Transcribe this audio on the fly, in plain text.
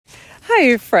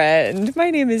Hi, friend.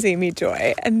 My name is Amy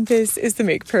Joy, and this is the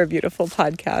Make Prayer Beautiful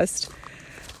podcast.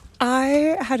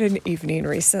 I had an evening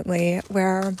recently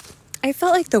where I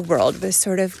felt like the world was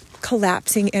sort of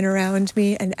collapsing in around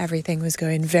me and everything was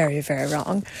going very, very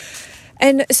wrong.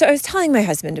 And so I was telling my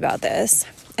husband about this,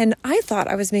 and I thought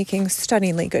I was making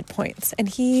stunningly good points. And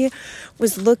he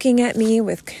was looking at me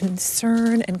with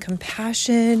concern and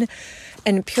compassion,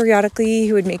 and periodically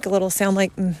he would make a little sound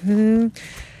like,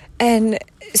 And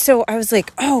so I was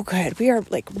like, oh, good. We are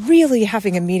like really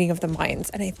having a meeting of the minds.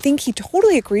 And I think he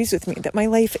totally agrees with me that my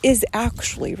life is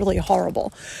actually really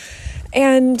horrible.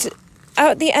 And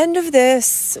at the end of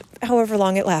this, however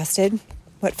long it lasted,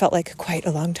 what felt like quite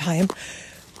a long time,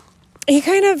 he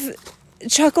kind of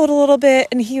chuckled a little bit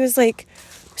and he was like,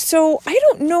 so I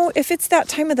don't know if it's that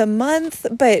time of the month,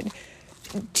 but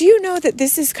do you know that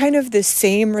this is kind of the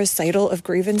same recital of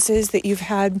grievances that you've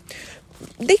had?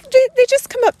 They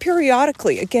just come up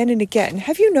periodically again and again.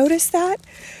 Have you noticed that?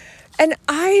 And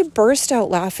I burst out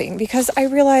laughing because I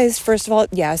realized, first of all,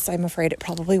 yes, I'm afraid it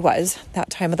probably was that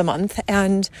time of the month.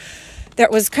 And that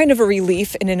was kind of a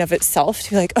relief in and of itself to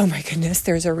be like, oh my goodness,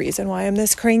 there's a reason why I'm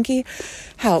this cranky.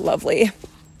 How lovely.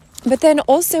 But then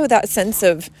also that sense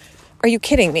of, are you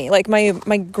kidding me? Like my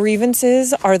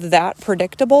grievances are that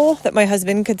predictable that my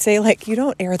husband could say, like, you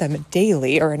don't air them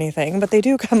daily or anything, but they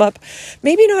do come up,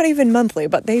 maybe not even monthly,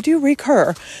 but they do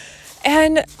recur.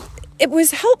 And it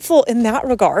was helpful in that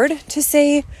regard to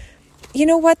say, you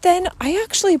know what, then I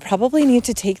actually probably need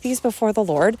to take these before the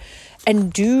Lord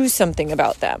and do something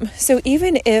about them. So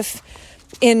even if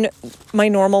in my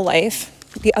normal life,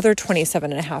 the other 27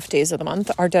 and a half days of the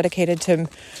month are dedicated to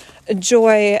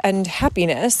joy and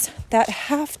happiness, that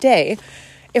half day,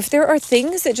 if there are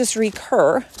things that just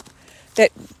recur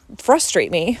that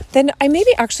frustrate me, then I maybe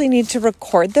actually need to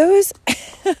record those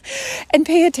and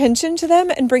pay attention to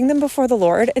them and bring them before the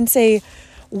Lord and say,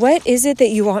 what is it that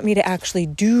you want me to actually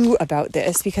do about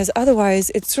this? Because otherwise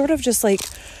it's sort of just like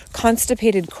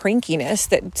constipated crankiness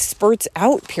that spurts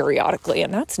out periodically,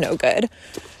 and that's no good.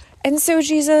 And so,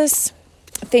 Jesus,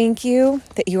 thank you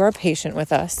that you are patient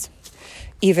with us,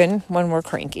 even when we're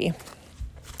cranky.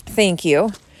 Thank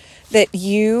you that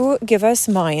you give us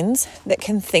minds that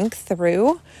can think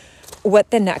through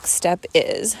what the next step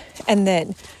is, and that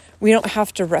we don't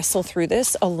have to wrestle through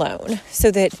this alone. So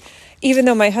that even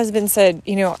though my husband said,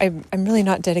 you know, I'm really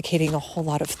not dedicating a whole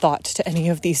lot of thought to any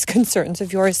of these concerns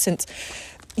of yours since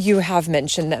you have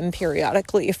mentioned them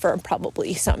periodically for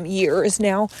probably some years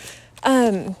now.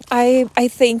 I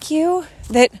thank you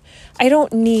that I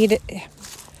don't need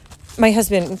my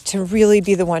husband to really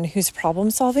be the one who's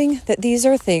problem solving, that these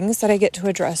are things that I get to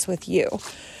address with you,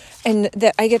 and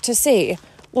that I get to say,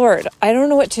 Lord, I don't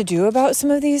know what to do about some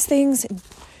of these things.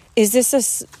 Is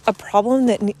this a problem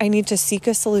that I need to seek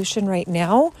a solution right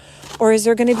now? Or is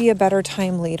there going to be a better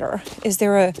time later? Is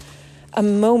there a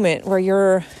moment where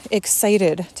you're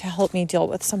excited to help me deal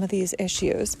with some of these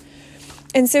issues?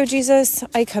 And so, Jesus,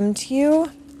 I come to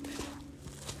you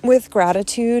with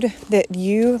gratitude that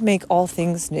you make all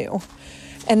things new.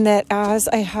 And that as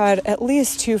I had at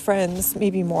least 2 friends,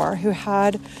 maybe more, who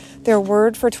had their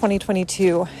word for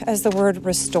 2022 as the word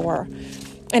restore.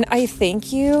 And I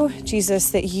thank you, Jesus,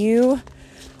 that you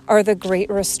are the great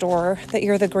restorer, that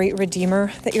you're the great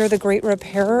redeemer, that you're the great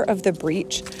repairer of the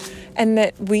breach, and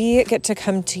that we get to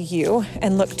come to you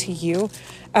and look to you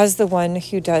as the one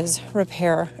who does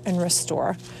repair and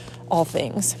restore all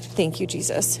things. Thank you,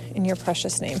 Jesus. In your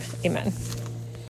precious name, amen.